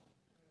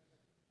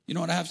 You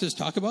know what I have to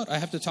talk about? I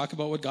have to talk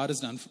about what God has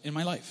done in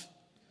my life.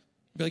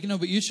 I'd be like,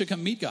 but you should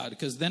come meet God,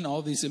 because then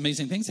all these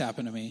amazing things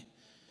happen to me.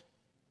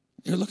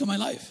 Here, look at my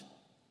life.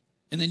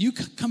 And then you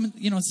come,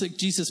 it's like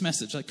Jesus'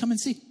 message, come and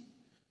see.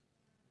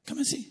 Come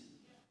and see.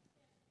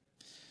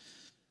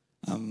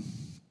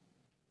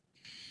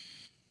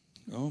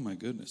 Oh my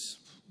goodness.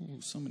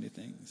 Ooh, so many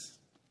things.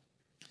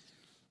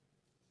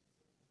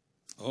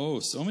 Oh,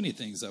 so many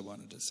things I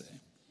wanted to say.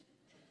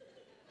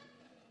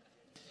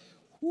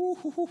 Woo,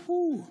 hoo, hoo,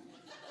 hoo.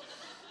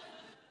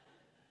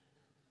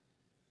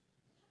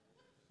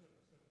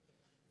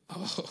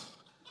 Oh.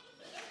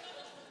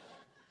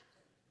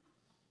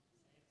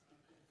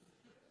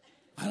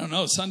 I don't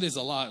know. Sunday's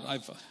a lot.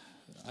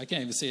 I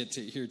can't even say it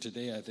here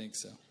today, I think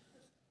so.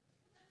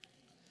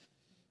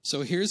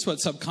 So here's what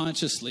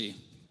subconsciously,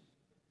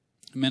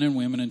 men and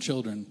women and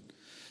children,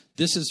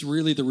 this is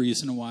really the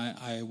reason why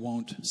I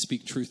won't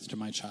speak truth to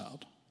my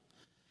child.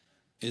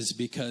 Is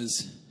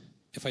because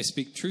if I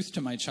speak truth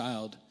to my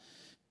child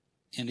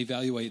and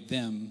evaluate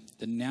them,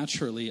 then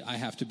naturally I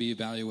have to be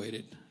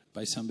evaluated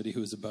by somebody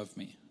who is above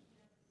me.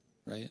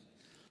 Right?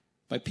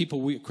 By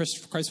people,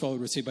 Christ followers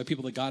would say, by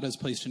people that God has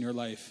placed in your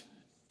life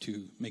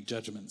to make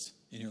judgments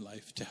in your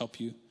life, to help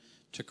you,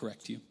 to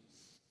correct you,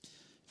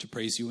 to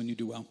praise you when you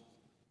do well.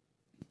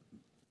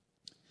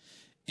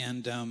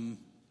 And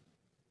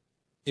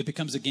it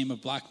becomes a game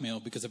of blackmail,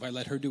 because if I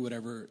let her do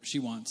whatever she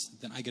wants,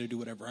 then I got to do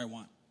whatever I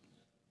want.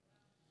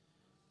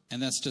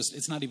 And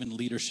it's not even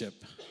leadership.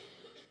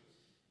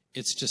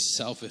 It's just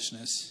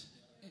selfishness.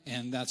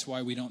 And that's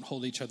why we don't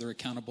hold each other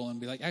accountable and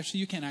be like,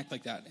 actually, you can't act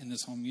like that in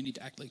this home. You need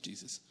to act like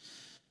Jesus.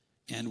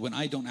 And when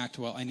I don't act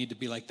well, I need to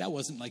be like, that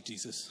wasn't like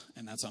Jesus,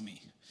 and that's on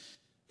me.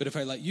 But if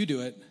I let you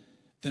do it,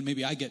 then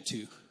maybe I get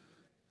to.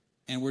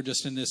 And we're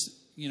just in this,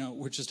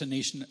 we're just a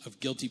nation of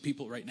guilty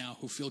people right now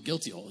who feel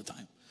guilty all the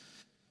time.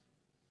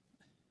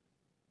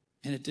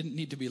 And it didn't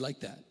need to be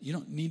like that. You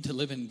don't need to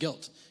live in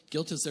guilt.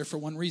 Guilt is there for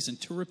one reason,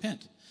 to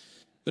repent.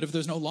 But if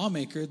there's no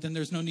lawmaker, then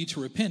there's no need to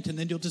repent, and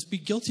then you'll just be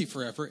guilty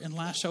forever and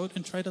lash out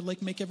and try to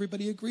make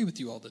everybody agree with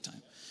you all the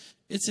time.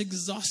 It's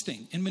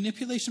exhausting. And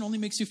manipulation only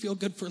makes you feel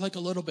good for a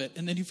little bit,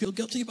 and then you feel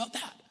guilty about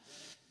that.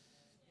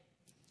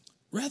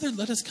 Rather,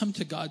 let us come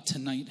to God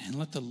tonight and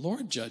let the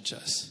Lord judge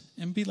us.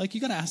 And be like,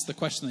 you got to ask the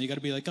question. You got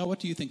to be like, oh, what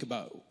do you think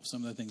about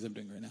some of the things I'm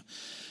doing right now?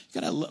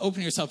 You got to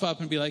open yourself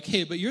up and be like,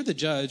 hey, but you're the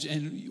judge.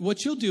 And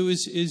what you'll do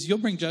is you'll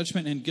bring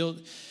judgment and guilt.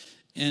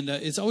 And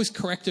it's always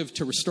corrective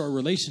to restore a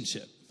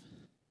relationship.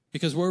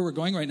 Because where we're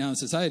going right now in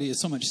society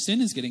is so much sin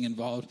is getting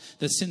involved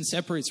that sin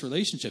separates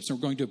relationships. And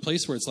we're going to a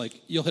place where it's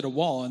like you'll hit a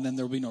wall and then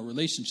there'll be no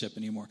relationship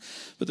anymore.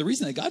 But the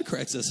reason that God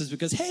corrects us is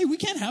because, hey, we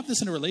can't have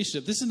this in a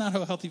relationship. This is not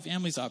how healthy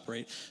families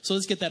operate. So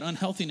let's get that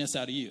unhealthiness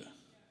out of you. Does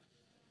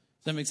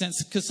that make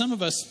sense? Because some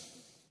of us,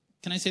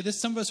 can I say this?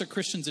 Some of us are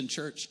Christians in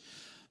church,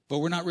 but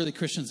we're not really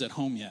Christians at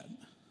home yet.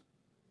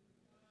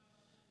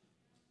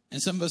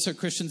 And some of us are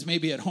Christians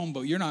maybe at home,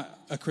 but you're not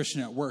a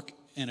Christian at work.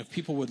 And if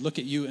people would look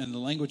at you and the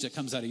language that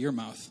comes out of your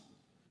mouth,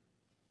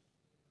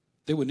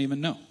 they wouldn't even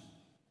know.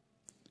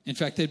 In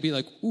fact, they'd be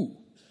like, ooh.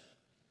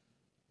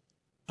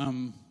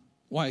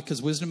 Why?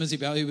 Because wisdom is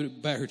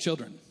evaluated by her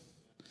children.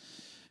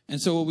 And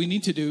so what we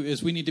need to do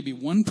is we need to be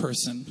one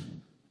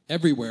person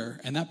everywhere,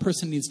 and that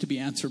person needs to be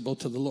answerable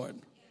to the Lord.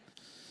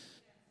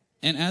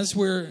 And as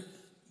we're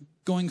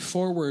going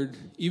forward,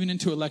 even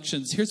into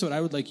elections, here's what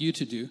I would like you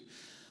to do.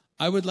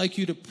 I would like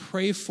you to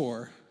pray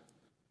for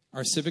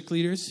our civic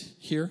leaders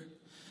here.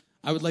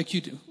 I would like you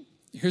to,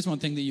 here's one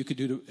thing that you could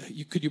do.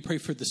 Could you pray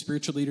for the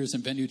spiritual leaders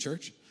in Venue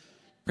Church?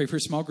 Pray for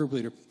a small group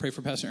leader. Pray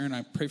for Pastor Aaron.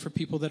 I pray for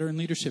people that are in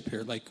leadership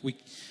here.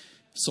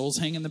 Souls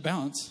hang in the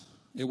balance.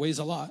 It weighs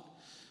a lot.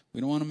 We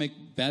don't want to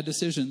make bad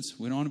decisions.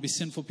 We don't want to be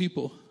sinful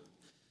people.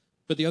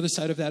 But the other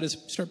side of that is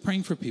start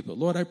praying for people.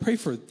 Lord, I pray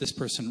for this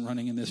person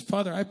running in this.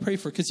 Father, I pray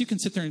for, because you can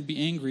sit there and be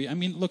angry. I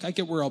mean, look, I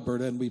get we're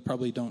Alberta and we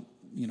probably don't,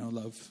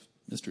 love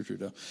Mr.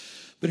 Trudeau.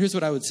 But here's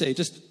what I would say.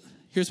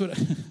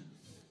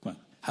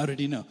 How did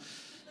he know?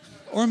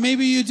 Or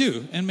maybe you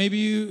do, and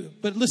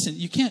but listen,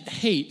 you can't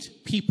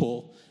hate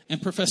people and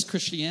profess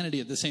Christianity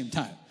at the same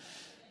time.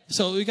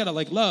 So we got to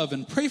love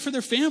and pray for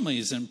their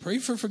families and pray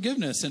for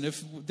forgiveness. And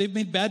if they've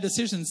made bad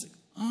decisions,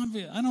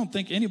 I don't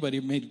think anybody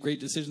made great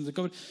decisions.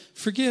 Go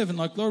forgive and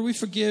Lord, we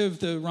forgive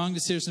the wrong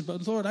decisions.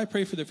 But Lord, I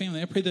pray for their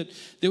family. I pray that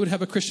they would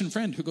have a Christian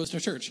friend who goes to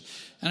church.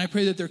 And I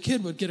pray that their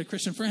kid would get a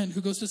Christian friend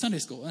who goes to Sunday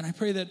school. And I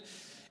pray that,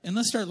 and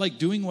let's start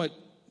doing what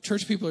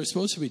church people are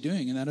supposed to be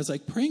doing, and that is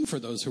praying for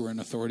those who are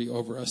in authority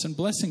over us and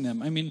blessing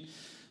them. I mean,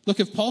 look,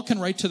 if Paul can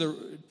write to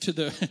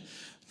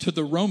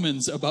the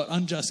Romans about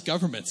unjust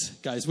governments,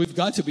 guys, we've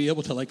got to be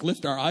able to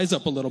lift our eyes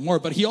up a little more.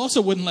 But he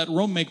also wouldn't let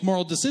Rome make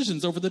moral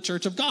decisions over the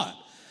church of God.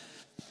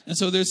 And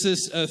so there's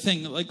this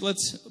thing,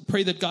 let's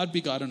pray that God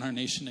be God in our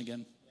nation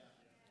again.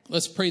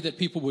 Let's pray that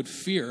people would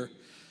fear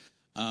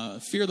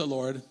the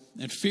Lord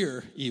and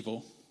fear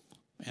evil.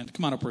 And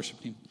come on up,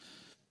 worship team.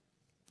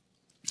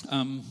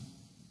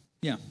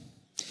 Yeah.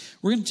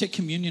 We're going to take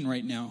communion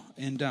right now.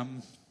 And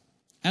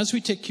as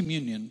we take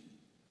communion,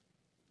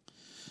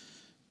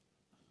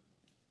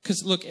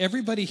 because look,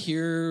 everybody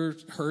here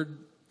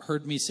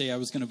heard me say I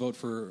was going to vote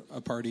for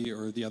a party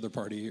or the other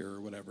party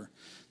or whatever.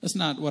 That's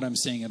not what I'm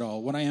saying at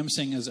all. What I am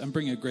saying is I'm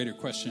bringing a greater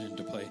question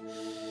into play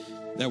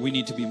that we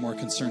need to be more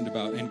concerned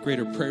about, and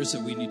greater prayers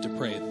that we need to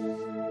pray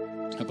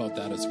about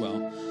that as well.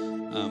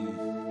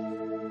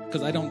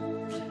 Because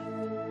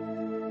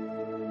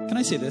can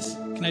I say this?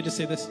 Can I just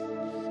say this?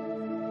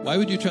 Why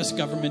would you trust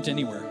government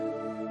anywhere?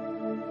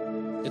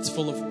 It's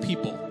full of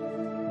people.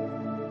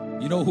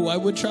 You know who I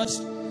would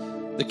trust?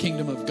 The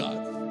kingdom of God.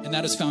 And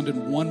that is found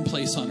in one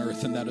place on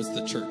earth, and that is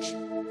the church.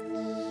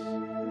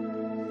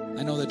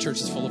 I know the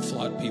church is full of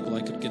flawed people.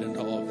 I could get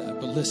into all of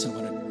that. But listen,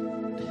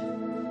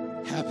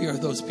 happy are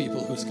those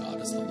people whose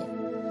God is the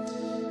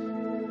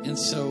Lord. And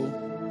so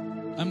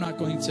I'm not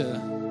going to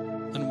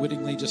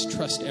unwittingly just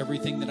trust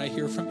everything that I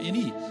hear from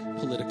any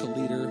political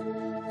leader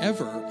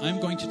ever. I'm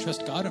going to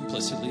trust God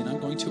implicitly, and I'm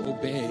going to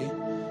obey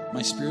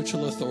my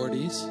spiritual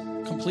authorities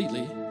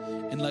completely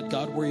and let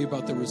God worry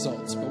about the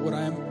results. But what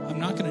I'm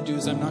not going to do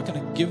is I'm not going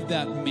to give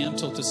that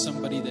mantle to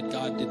somebody that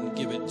God didn't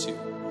give it to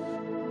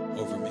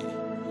over me.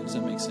 Does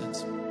that make sense?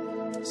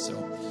 So,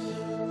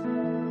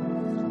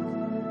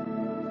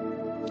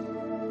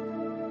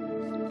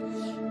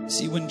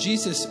 see, when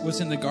Jesus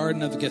was in the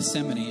Garden of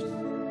Gethsemane,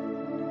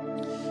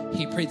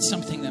 he prayed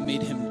something that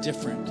made him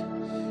different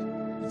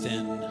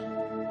than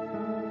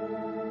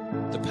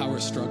the power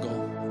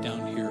struggle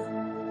down here.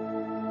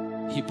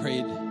 He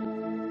prayed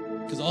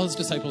because all his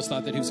disciples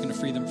thought that he was going to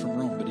free them from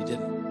Rome, but he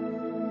didn't.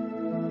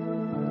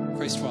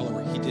 Christ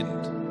follower, he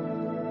didn't.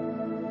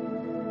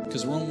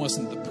 Because Rome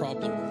wasn't the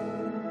problem.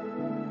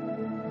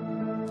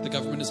 The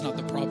government is not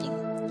the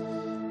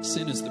problem.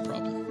 Sin is the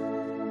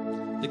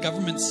problem. The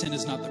government's sin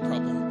is not the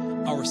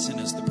problem. Our sin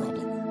is the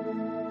problem.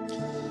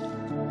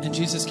 And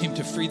Jesus came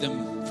to free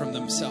them from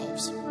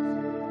themselves.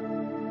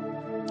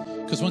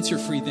 Because once you're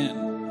free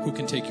then, who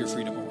can take your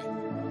freedom away?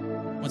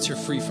 Once you're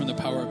free from the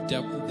power of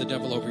the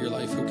devil over your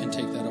life, who can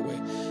take that away?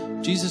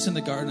 Jesus in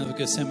the Garden of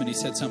Gethsemane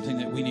said something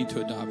that we need to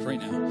adopt right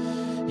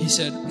now. He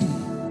said,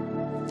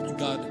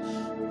 God,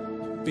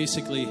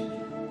 basically,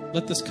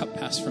 let this cup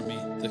pass from me,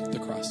 the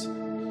cross.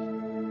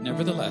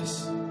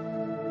 Nevertheless,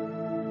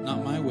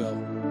 not my will,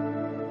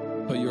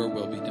 but your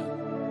will be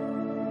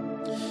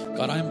done.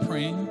 God, I am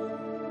praying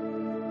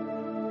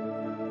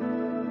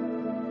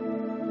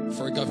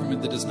for a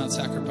government that does not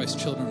sacrifice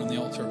children on the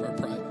altar of our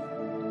pride.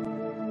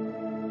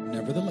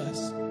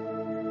 Nevertheless,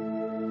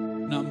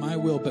 not my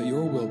will, but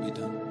your will be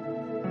done.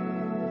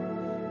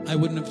 I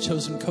wouldn't have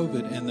chosen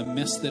COVID and the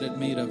mess that it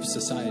made of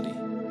society.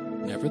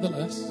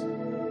 Nevertheless,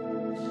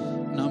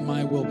 not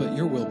my will, but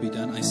your will be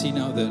done. I see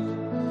now that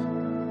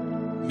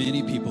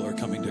many people are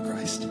coming to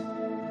Christ.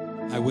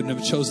 I wouldn't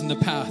have chosen the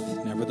path.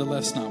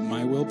 Nevertheless, not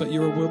my will, but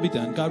your will be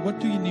done. God, what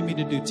do you need me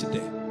to do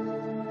today?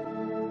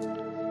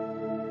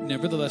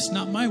 Nevertheless,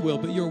 not my will,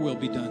 but your will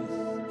be done.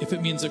 If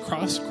it means a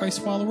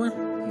Christ follower,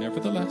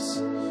 nevertheless,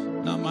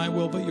 not my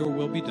will, but your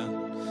will be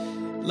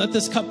done. Let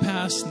this cup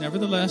pass.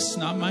 Nevertheless,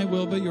 not my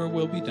will, but your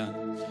will be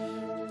done.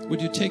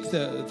 Would you take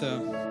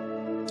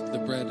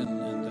the bread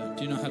and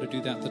do you know how to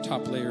do that? The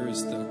top layer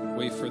is the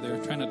wafer there.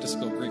 Try not to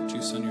spill grape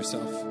juice on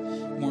yourself.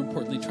 More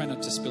importantly, try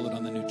not to spill it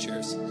on the new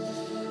chairs.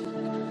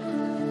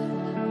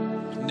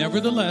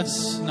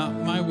 Nevertheless, not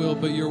my will,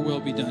 but your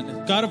will be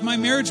done. God, if my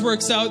marriage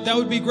works out, that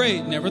would be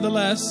great.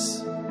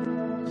 Nevertheless,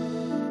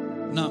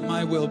 not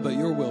my will, but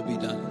your will be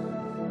done.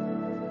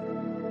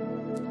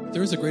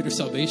 There is a greater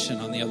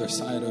salvation on the other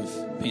side of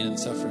pain and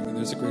suffering. And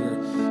there's a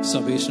greater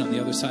salvation on the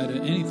other side of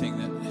anything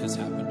that has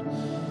happened.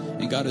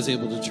 And God is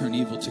able to turn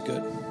evil to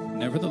good.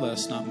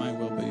 Nevertheless, not my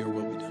will, but your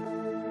will be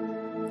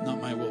done. Not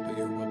my will, but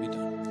your will be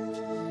done.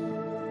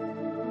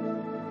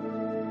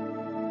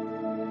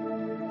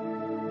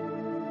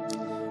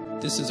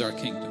 This is our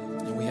kingdom,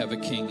 and we have a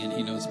king, and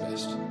he knows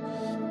best.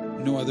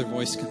 No other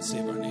voice can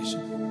save our nation.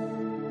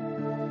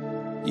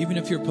 Even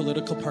if your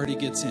political party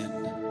gets in,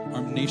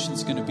 our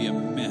nation's going to be a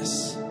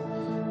mess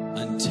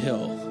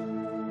until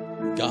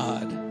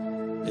God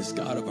is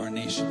God of our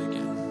nation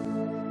again.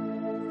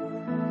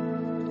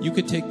 You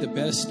could take the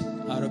best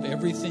out of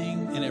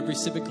everything and every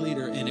civic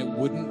leader, and it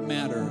wouldn't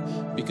matter,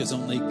 because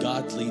only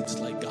God leads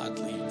like God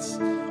leads.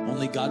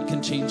 Only God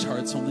can change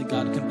hearts. Only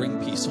God can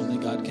bring peace. Only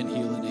God can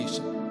heal a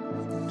nation.